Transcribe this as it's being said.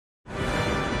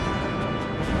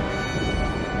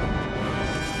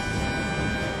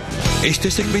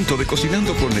Este segmento de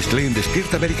Cocinando con Nestlé en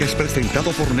Despierta América es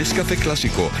presentado por Nescafé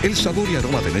Clásico. El sabor y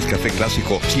aroma de Nescafé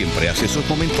Clásico siempre hace esos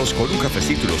momentos con un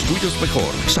cafecito y los tuyos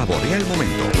mejor. Saborea el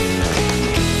momento.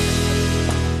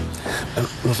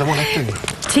 No se molesten.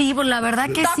 Sí, pues la verdad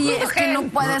que sí, es que no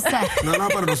puede ser. No,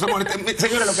 pero no se molesten.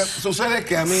 Señores, lo que sucede es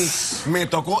que a mí me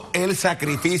tocó el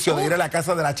sacrificio de ir a la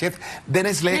casa de la chef de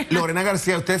Nestlé, Lorena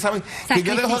García. Ustedes saben que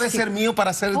yo dejo de ser mío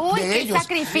para ser de ellos.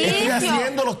 Sacrificio. Estoy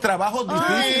haciendo los trabajos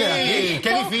difíciles aquí.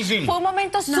 Qué difícil. Fue un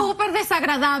momento súper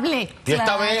desagradable. Y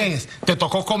esta vez te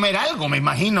tocó comer algo, me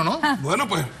imagino, ¿no? Bueno,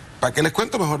 pues, ¿para qué les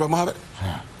cuento? Mejor vamos a ver.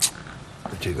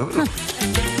 Chicos.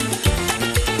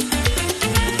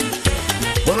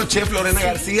 Bueno, chef Lorena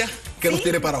García, ¿qué nos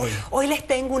tiene para hoy? Hoy les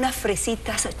tengo unas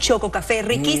fresitas Choco-Café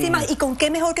riquísimas y con qué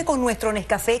mejor que con nuestro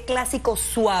Nescafé clásico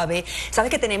suave.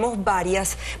 Sabes que tenemos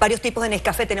varios tipos de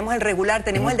Nescafé, tenemos el regular,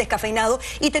 tenemos el descafeinado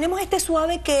y tenemos este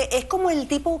suave que es como el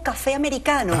tipo café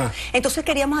americano. Entonces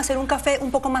queríamos hacer un café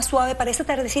un poco más suave para esa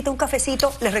tardecita, un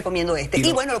cafecito, les recomiendo este.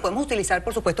 Y bueno, lo podemos utilizar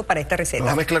por supuesto para esta receta. ¿Lo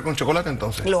vas a mezclar con chocolate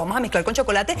entonces? Lo vamos a mezclar con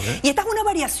chocolate y esta es una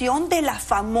variación de las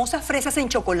famosas fresas en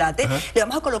chocolate. Le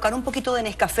vamos a colocar un poquito de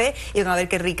Nescafé y van a ver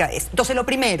qué rica es. Entonces lo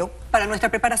primero, para nuestra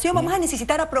preparación vamos a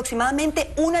necesitar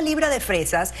aproximadamente 1 libra de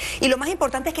fresas y lo más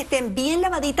importante es que estén bien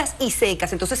lavaditas y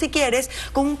secas. Entonces si quieres,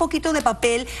 con un poquito de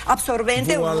papel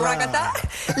absorbente,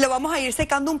 lo vamos a ir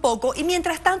secando un poco y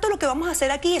mientras tanto lo que vamos a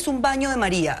hacer aquí es un baño de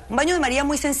María. Un baño de María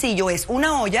muy sencillo, es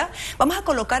una olla, vamos a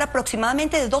colocar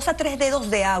aproximadamente de 2 a 3 dedos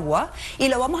de agua y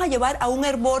lo vamos a llevar a un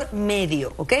hervor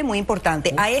medio, ¿ok? Muy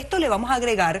importante. A esto le vamos a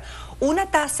agregar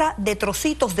una taza de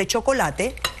trocitos de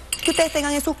chocolate que ustedes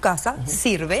tengan en sus casas,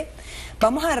 sirve.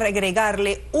 Vamos a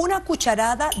agregarle 1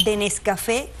 cucharada de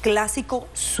Nescafé clásico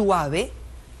suave.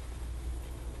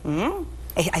 Ahí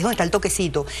es donde está el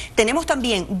toquecito. Tenemos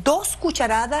también 2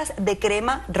 cucharadas de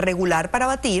crema regular para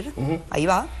batir. Ahí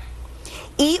va.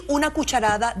 Y 1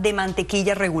 cucharada de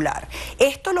mantequilla regular.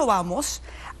 Esto lo vamos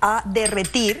a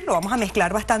derretir, lo vamos a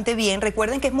mezclar bastante bien.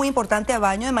 Recuerden que es muy importante a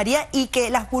baño de María y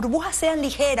que las burbujas sean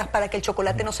ligeras para que el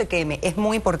chocolate no se queme, es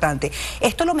muy importante.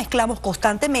 Esto lo mezclamos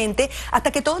constantemente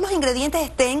hasta que todos los ingredientes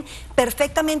estén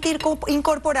perfectamente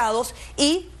incorporados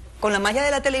y con la magia de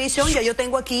la televisión ya yo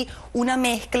tengo aquí una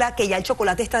mezcla que ya el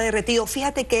chocolate está derretido.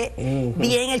 Fíjate que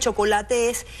bien el chocolate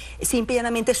es simple y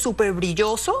llanamente súper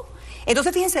brilloso.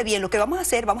 Entonces fíjense bien, lo que vamos a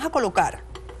hacer, vamos a colocar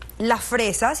las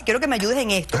fresas, quiero que me ayudes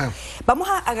en esto. Vamos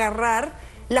a agarrar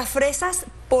las fresas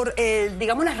por,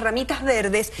 digamos, las ramitas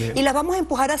verdes y las vamos a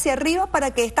empujar hacia arriba para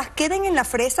que estas queden en la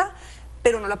fresa,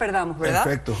 pero no la perdamos, ¿verdad?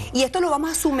 Perfecto. Y esto lo vamos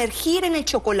a sumergir en el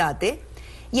chocolate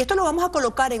y esto lo vamos a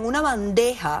colocar en una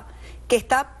bandeja que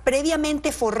está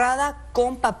previamente forrada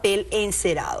con papel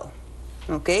encerado.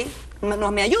 ¿Ok?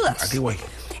 ¿Me ayudas? Aquí voy.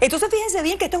 Entonces fíjense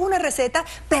bien que esta es una receta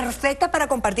perfecta para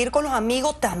compartir con los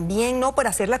amigos, también, ¿no?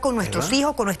 Para hacerla con nuestros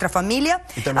hijos, con nuestra familia.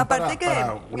 Y también aparte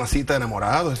para una cita de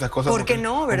enamorados, esas cosas. ¿Por qué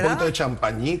no, verdad? Un poquito de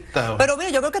champañita. Pero mira,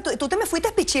 yo creo que tú te me fuiste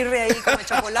a pichirre ahí con el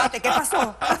chocolate. ¿Qué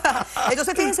pasó?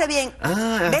 Entonces fíjense bien,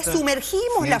 ¿ves?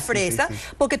 Sumergimos la fresa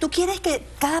porque tú quieres que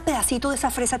cada pedacito de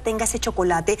esa fresa tenga ese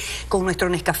chocolate con nuestro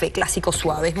Nescafé clásico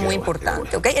suave. Es muy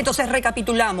importante, ¿ok? Entonces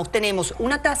recapitulamos. Tenemos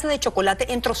 1 taza de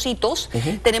chocolate en trocitos,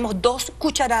 tenemos 2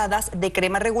 cucharadas de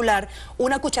crema regular,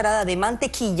 1 cucharada de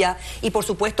mantequilla y por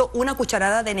supuesto 1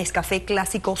 cucharada de Nescafé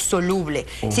clásico soluble.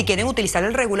 Si quieren utilizar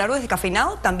el regular o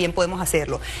descafeinado, también podemos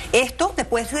hacerlo. Esto,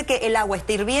 después de que el agua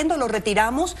esté hirviendo, lo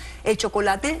retiramos, el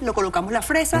chocolate, lo colocamos las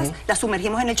fresas, las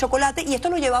sumergimos en el chocolate y esto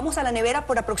lo llevamos a la nevera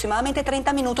por aproximadamente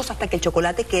 30 minutos hasta que el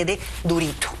chocolate quede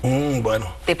durito.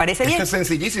 Bueno. ¿Te parece bien? Esto es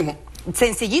sencillísimo.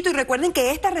 Sencillito, y recuerden que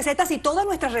estas recetas y todas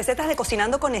nuestras recetas de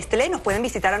Cocinando con Nestlé nos pueden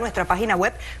visitar a nuestra página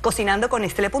web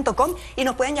cocinandoconnestlé.com y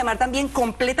nos pueden llamar también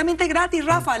completamente gratis,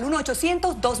 Rafa, al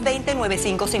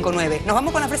 1-800-220-9559. ¿Nos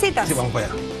vamos con las fresitas? Sí, vamos para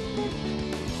allá.